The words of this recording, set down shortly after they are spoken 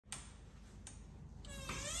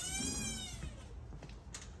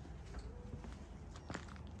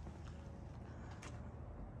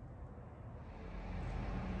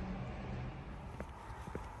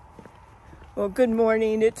Well, good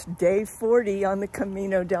morning. It's day 40 on the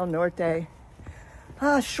Camino del Norte.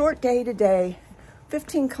 Short day today,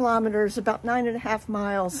 15 kilometers, about 9.5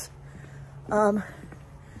 miles.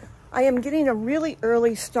 I am getting a really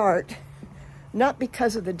early start, not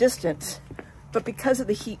because of the distance, but because of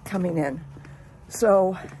the heat coming in.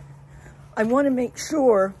 So I want to make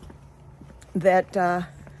sure that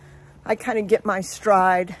I kind of get my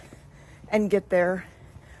stride and get there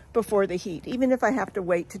before the heat. Even if I have to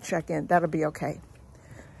wait to check in, that'll be okay.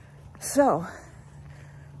 So,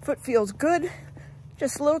 foot feels good.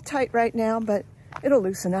 Just a little tight right now, but it'll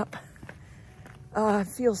loosen up. It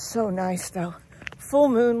feels so nice though. Full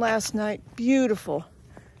moon last night, beautiful,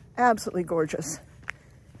 absolutely gorgeous.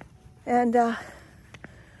 And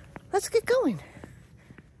let's get going.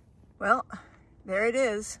 Well, there it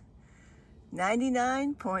is.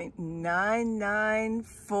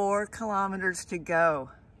 99.994 kilometers to go.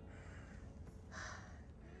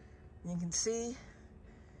 You can see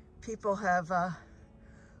people have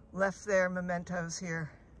left their mementos here.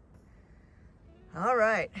 All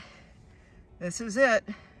right, this is it.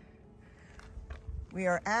 We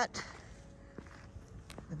are at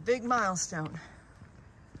the big milestone.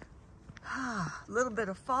 A little bit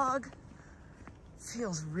of fog.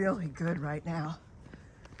 Feels really good right now.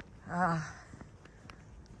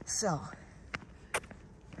 So,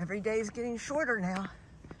 every day is getting shorter now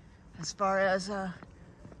as far as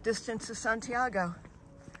distance to Santiago.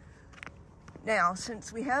 Now,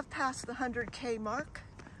 since we have passed the 100K mark,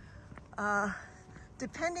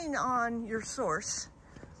 depending on your source,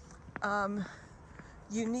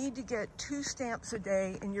 you need to get 2 stamps a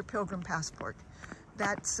day in your pilgrim passport.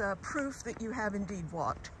 That's proof that you have indeed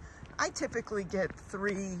walked. I typically get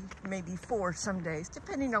 3, maybe 4 some days,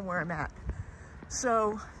 depending on where I'm at.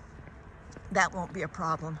 So that won't be a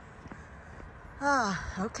problem.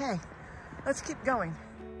 Okay, let's keep going.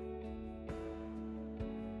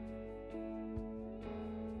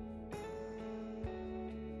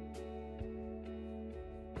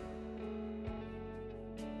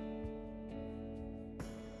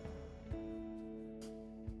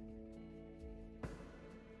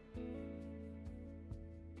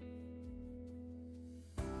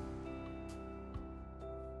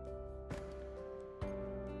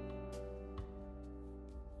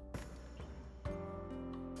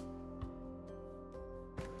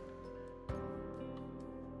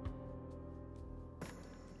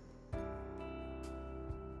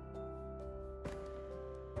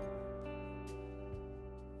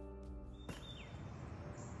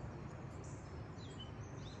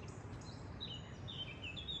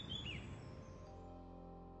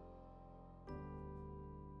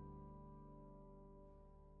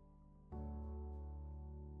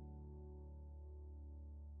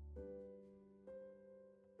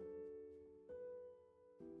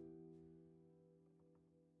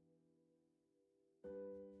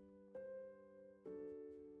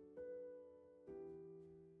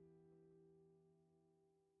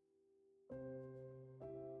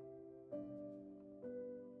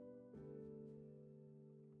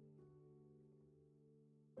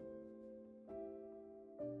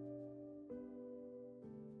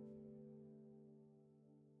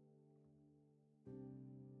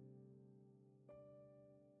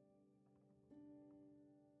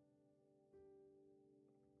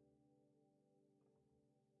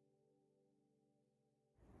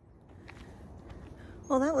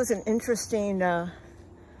 Well, that was an interesting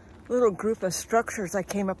little group of structures I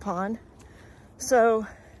came upon. So,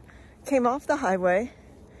 came off the highway,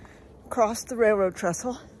 crossed the railroad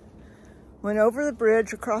trestle, went over the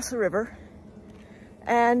bridge across the river,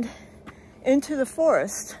 and into the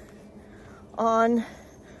forest on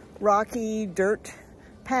rocky dirt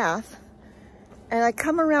path. And I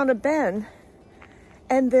come around a bend,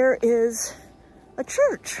 and there is a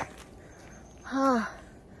church.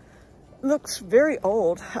 Looks very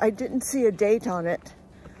old. I didn't see a date on it.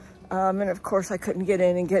 And of course I couldn't get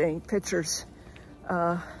in and get any pictures.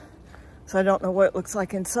 So I don't know what it looks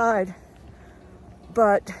like inside.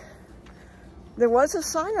 But there was a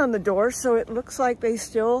sign on the door, so it looks like they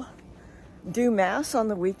still do mass on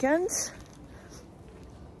the weekends.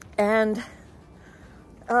 And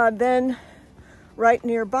then right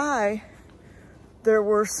nearby, there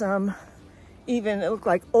were some even, it looked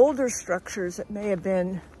like older structures that may have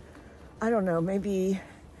been, I don't know, maybe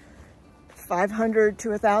 500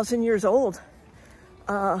 to 1,000 years old,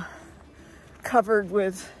 covered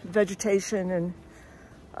with vegetation and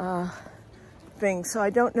things. So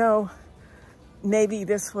I don't know, maybe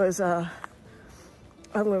this was a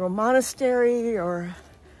little monastery or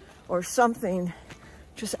something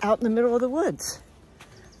just out in the middle of the woods.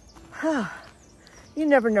 You You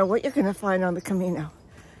never know what you're going to find on the Camino.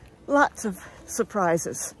 Lots of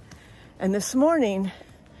surprises. And this morning,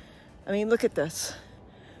 I mean, look at this.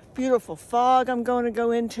 Beautiful fog I'm going to go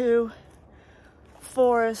into.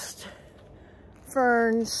 Forest,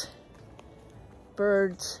 ferns,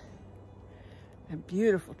 birds, and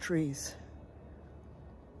beautiful trees.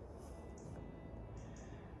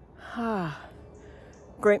 Ah,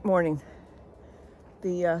 great morning.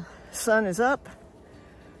 The sun is up.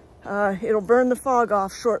 It'll burn the fog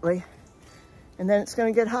off shortly, and then it's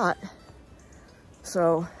going to get hot.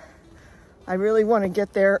 So I really want to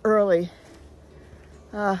get there early.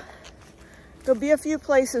 There'll be a few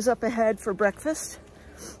places up ahead for breakfast.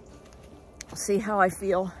 I'll see how I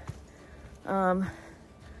feel. I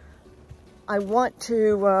want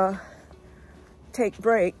to take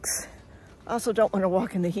breaks. I also don't want to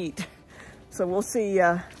walk in the heat. So we'll see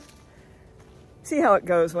how it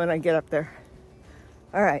goes when I get up there.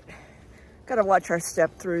 All right, gotta watch our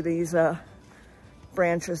step through these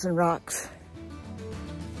branches and rocks.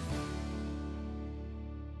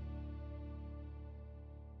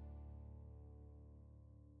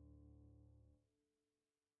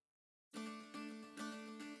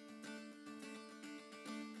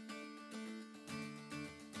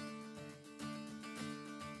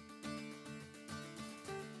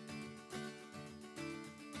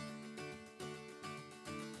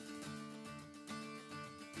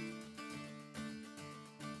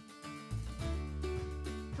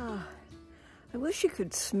 I wish you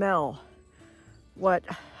could smell what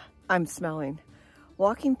I'm smelling.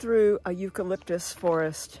 Walking through a eucalyptus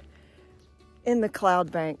forest in the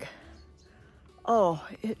cloud bank. Oh,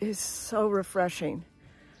 it is so refreshing.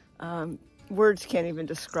 Words can't even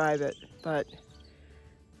describe it, but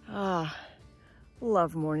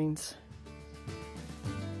love mornings.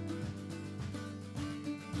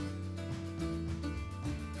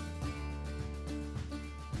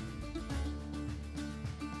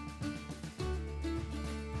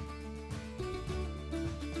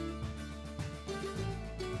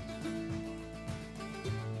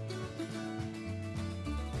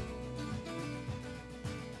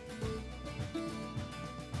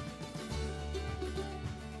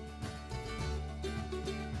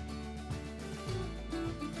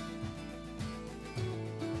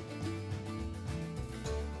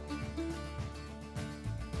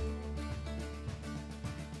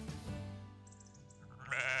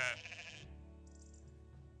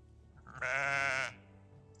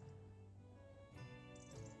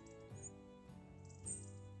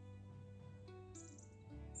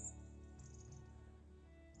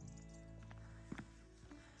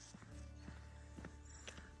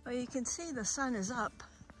 Well, you can see the sun is up,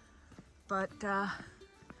 but it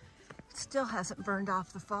still hasn't burned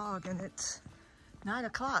off the fog, and it's 9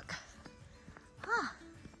 o'clock.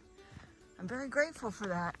 I'm very grateful for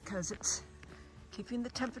that because it's keeping the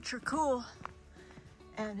temperature cool,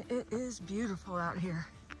 and it is beautiful out here.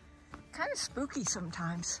 Kind of spooky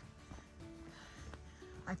sometimes.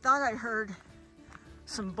 I thought I heard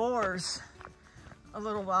some boars a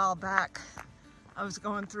little while back. I was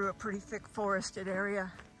going through a pretty thick forested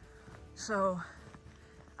area. So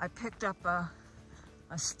I picked up a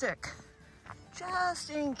stick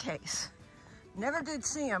just in case. Never did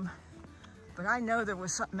see them, but I know there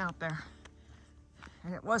was something out there,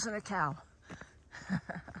 and it wasn't a cow.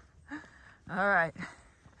 All right,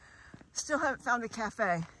 still haven't found a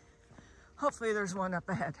cafe. Hopefully there's one up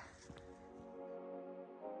ahead.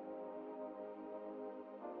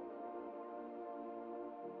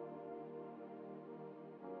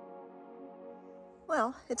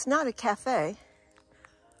 Well, it's not a cafe,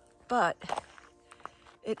 but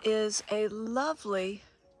it is a lovely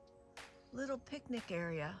little picnic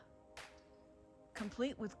area,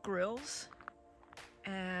 complete with grills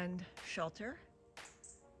and shelter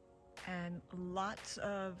and lots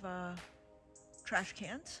of trash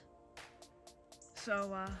cans.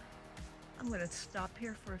 So I'm gonna stop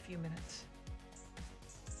here for a few minutes.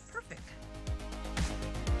 Perfect.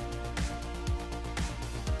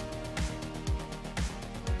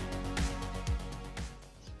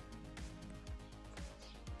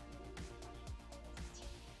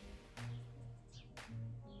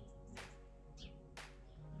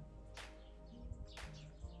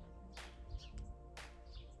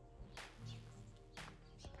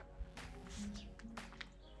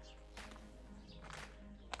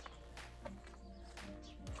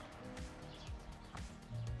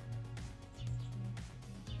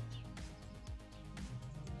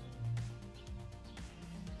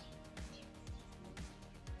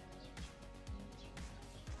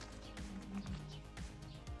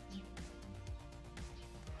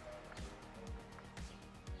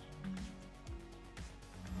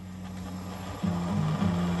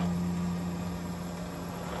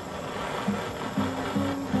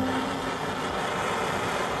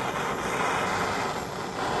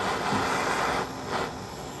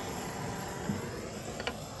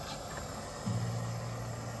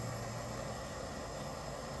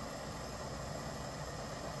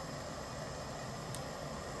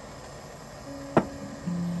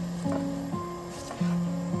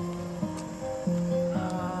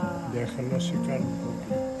 classical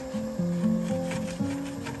copy.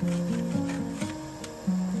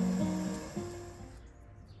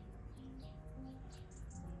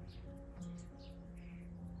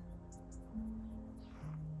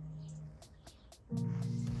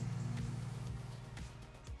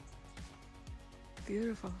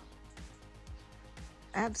 Beautiful.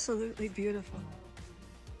 Absolutely beautiful.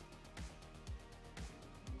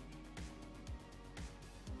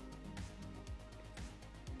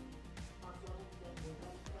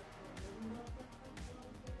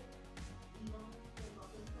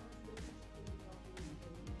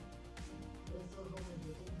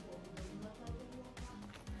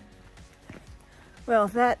 Well,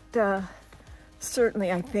 that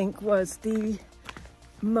certainly, I think, was the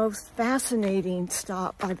most fascinating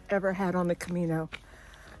stop I've ever had on the Camino.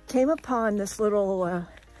 Came upon this little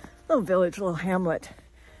village, little hamlet,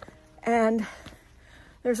 and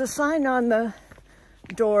there's a sign on the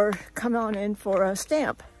door, "Come on in for a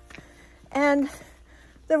stamp." And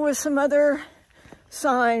there was some other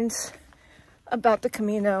signs about the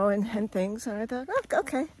Camino and things, and I thought, oh,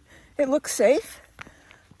 okay, it looks safe.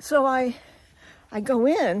 So I go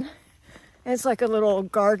in, and it's like a little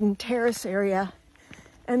garden terrace area,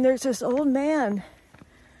 and there's this old man,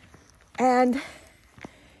 and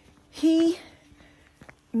he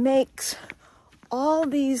makes all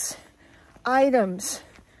these items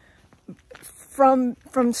from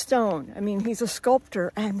stone. I mean, he's a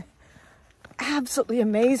sculptor, and absolutely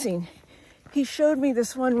amazing. He showed me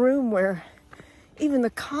this one room where even the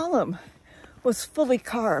column was fully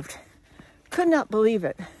carved. Could not believe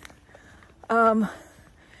it.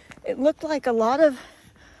 It looked like a lot of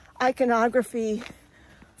iconography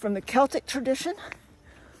from the Celtic tradition.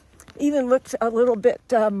 Even looked a little bit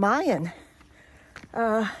Mayan.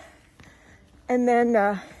 And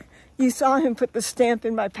then you saw him put the stamp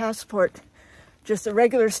in my passport. Just a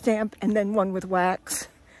regular stamp and then one with wax.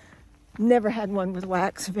 Never had one with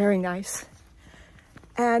wax. Very nice.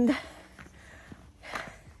 And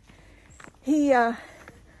he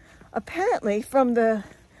apparently, from the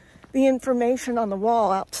information on the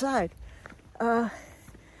wall outside,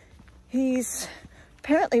 he's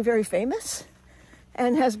apparently very famous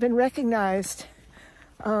and has been recognized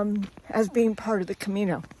as being part of the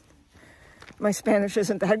Camino. My Spanish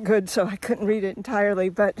isn't that good, so I couldn't read it entirely,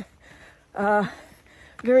 but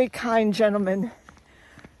very kind gentleman.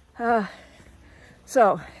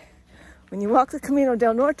 So, when you walk the Camino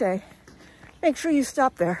del Norte, make sure you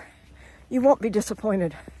stop there. You won't be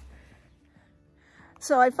disappointed.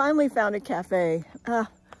 So I finally found a cafe,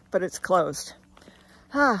 but it's closed.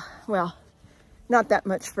 Well, not that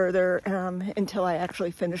much further until I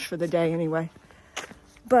actually finish for the day anyway.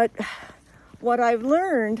 But what I've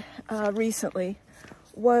learned recently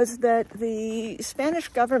was that the Spanish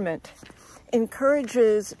government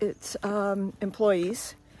encourages its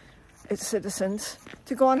employees, its citizens,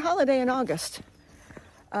 to go on holiday in August.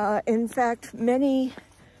 In fact, many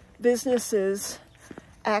businesses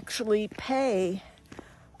actually pay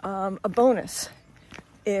a bonus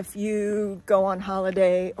if you go on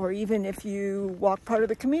holiday or even if you walk part of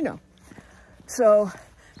the Camino. So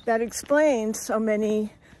that explains so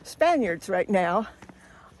many Spaniards right now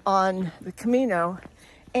on the Camino,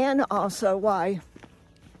 and also why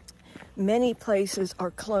many places are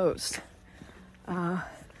closed.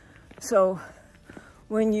 So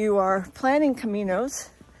when you are planning Caminos,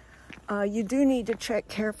 you do need to check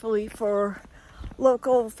carefully for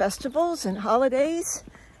local festivals and holidays,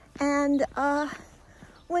 and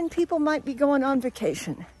when people might be going on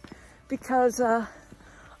vacation, because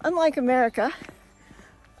unlike America,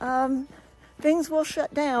 things will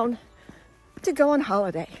shut down to go on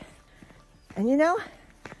holiday. And you know,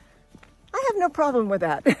 I have no problem with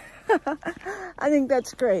that. I think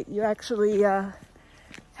that's great. You actually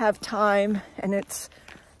have time, and it's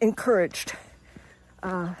encouraged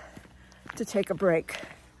to take a break.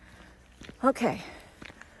 Okay,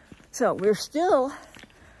 so we're still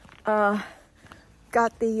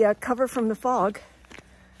got the cover from the fog,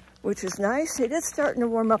 which is nice. It is starting to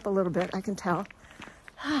warm up a little bit, I can tell.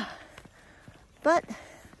 But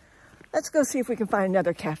let's go see if we can find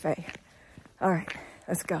another cafe. All right,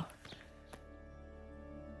 let's go.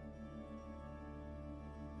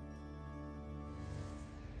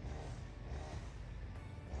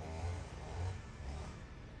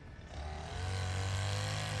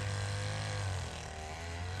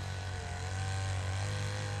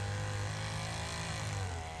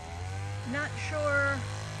 Not sure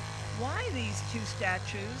why these two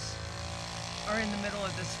statues are in the middle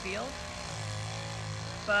of this field,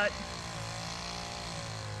 but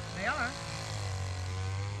they are.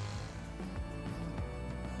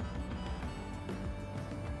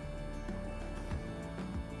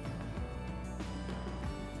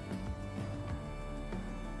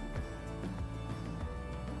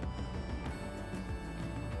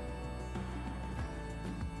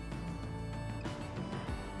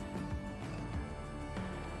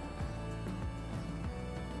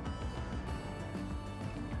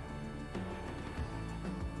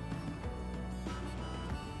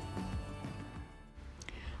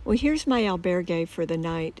 Well, here's my albergue for the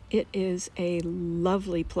night. It is a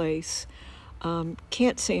lovely place.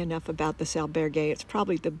 Can't say enough about this albergue. It's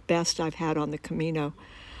probably the best I've had on the Camino.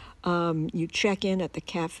 You check in at the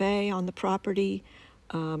cafe on the property.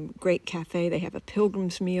 Great cafe. They have a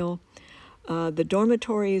pilgrim's meal. The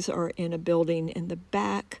dormitories are in a building in the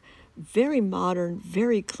back. Very modern,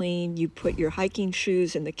 very clean. You put your hiking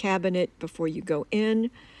shoes in the cabinet before you go in.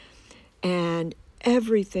 And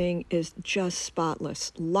everything is just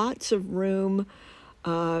spotless. Lots of room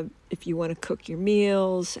if you want to cook your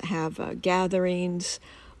meals, have gatherings,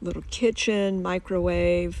 little kitchen,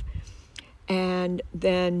 microwave, and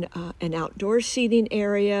then an outdoor seating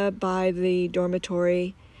area by the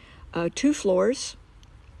dormitory, 2 floors.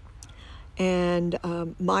 And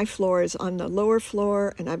my floor is on the lower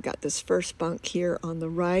floor, and I've got this first bunk here on the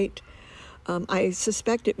right. I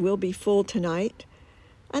suspect it will be full tonight,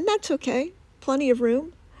 and that's okay. Plenty of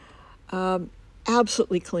room.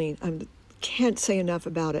 Absolutely clean. I can't say enough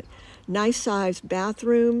about it. Nice sized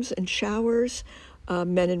bathrooms and showers.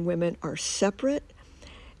 Men and women are separate.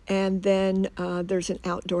 And then there's an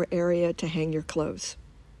outdoor area to hang your clothes.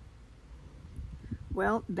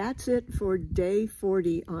 Well, that's it for day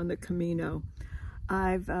 40 on the Camino.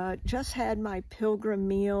 I've just had my pilgrim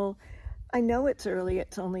meal. I know it's early,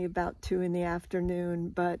 it's only about 2 in the afternoon,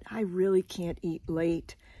 but I really can't eat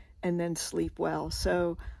late and then sleep well.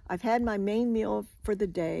 So I've had my main meal for the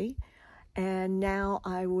day, and now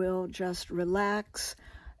I will just relax,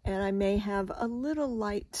 and I may have a little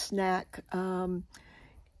light snack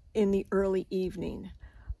in the early evening.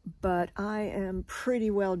 But I am pretty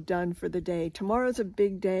well done for the day. Tomorrow's a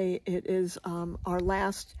big day. It is our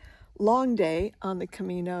last long day on the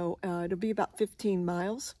Camino. It'll be about 15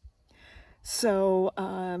 miles. So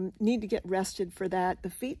need to get rested for that. The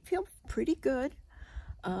feet feel pretty good.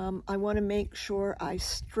 I want to make sure I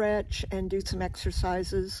stretch and do some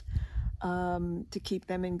exercises to keep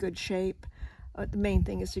them in good shape. The main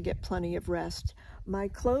thing is to get plenty of rest. My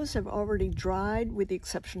clothes have already dried with the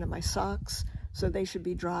exception of my socks, so they should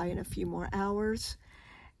be dry in a few more hours.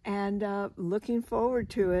 And looking forward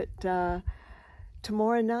to it.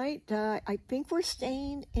 Tomorrow night, I think we're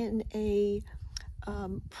staying in a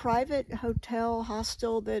private hotel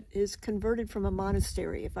hostel that is converted from a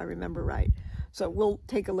monastery, if I remember right. So we'll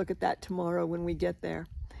take a look at that tomorrow when we get there.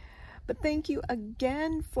 But thank you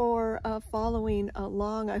again for following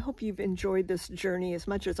along. I hope you've enjoyed this journey as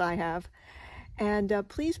much as I have. And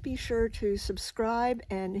please be sure to subscribe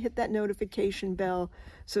and hit that notification bell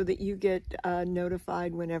so that you get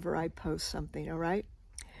notified whenever I post something, all right?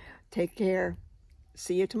 Take care.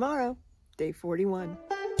 See you tomorrow, day 41.